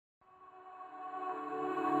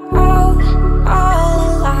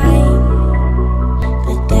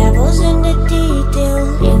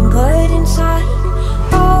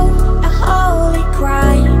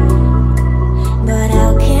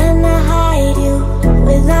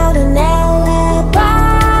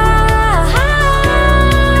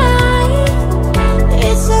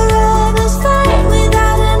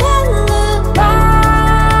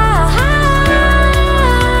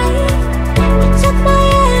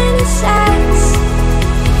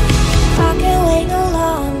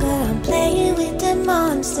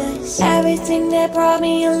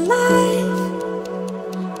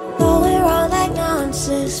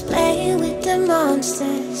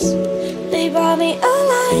brought me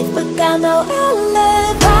alive, but got no alibi.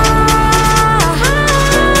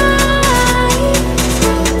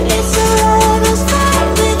 It's a lover's fight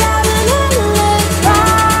without an alibi.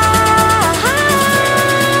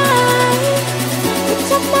 You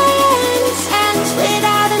took my hands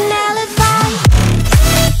without an alibi.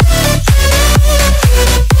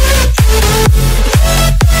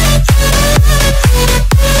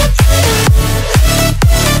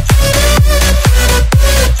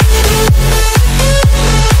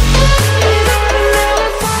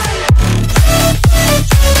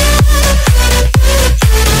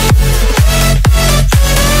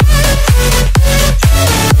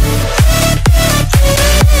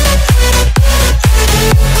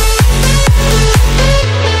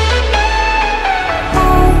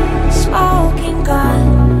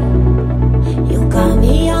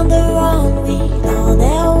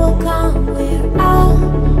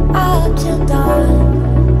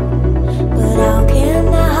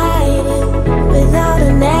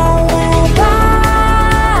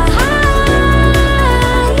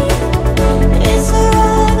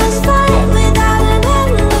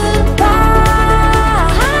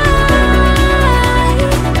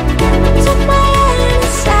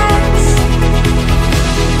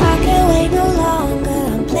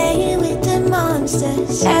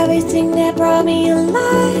 Everything that brought me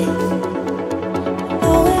alive.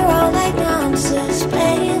 Oh, we're all like monsters,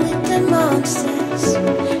 playing with the monsters.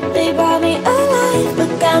 They brought me alive,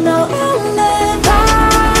 but got no alibi.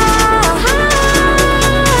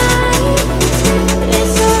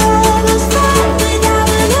 It's a lover's fight without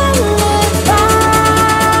an alibi.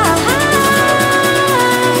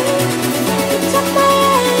 You took my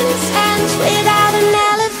hands without an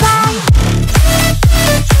alibi.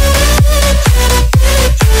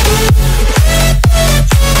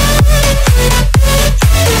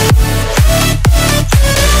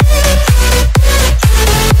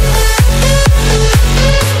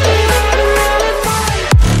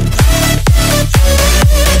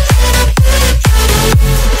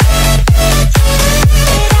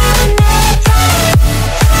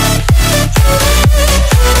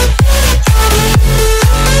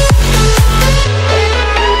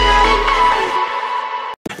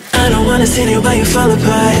 See you, but you fall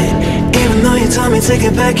apart. Even though you told me to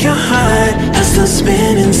get back your heart, I still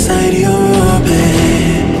spin inside your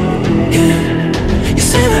orbit. Yeah. You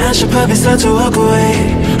say that I should probably start to walk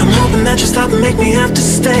away. I'm hoping that you stop and make me have to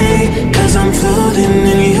stay, 'cause I'm floating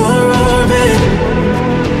in your orbit.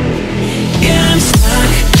 Yeah, I'm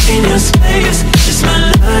stuck in your space. Just my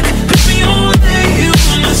luck, push me away. You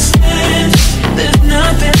understand? There's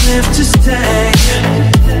nothing left to say.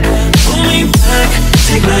 Pull me back,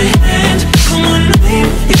 take my hand, call my name.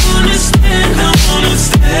 You understand? I wanna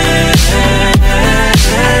stay,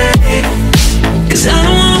 'cause I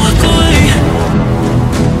don't wanna walk away.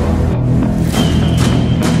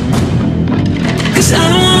 'Cause I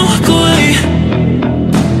don't wanna walk away.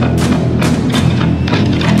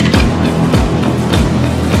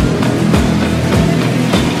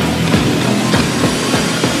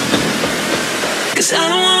 'Cause I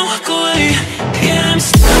don't wanna walk away. Yeah, I'm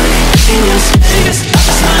stuck in your space.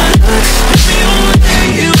 Just my luck, push me away.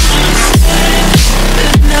 You understand?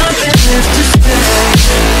 There's nothing left to say.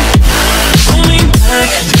 Pull me back,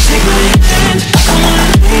 take my hand, come on,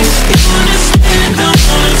 please. You understand? I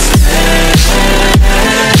wanna stay. 'Cause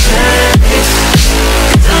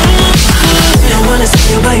I don't wanna walk away. I wanna see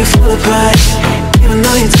you, but you fall apart. Even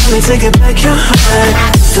though you told me to get back your heart,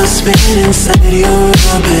 still spinning inside your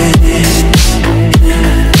orbit.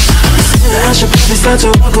 I should probably start to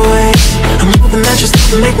walk away. I'm hoping that you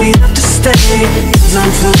stop and make me have to stay, 'cause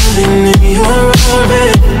I'm floating in your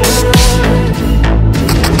orbit.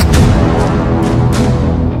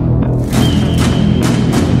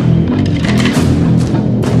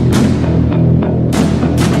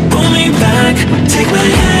 Pull me back, take my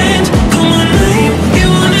hand, call my name. You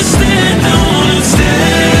understand? I wanna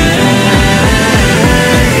stay,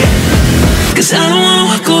 'cause I don't wanna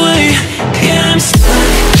walk away. Yeah, I'm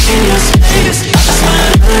stuck in your space. Just my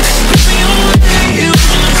luck, push me away. You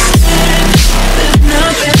understand? There's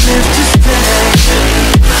nothing left to say.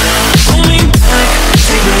 Pull me back.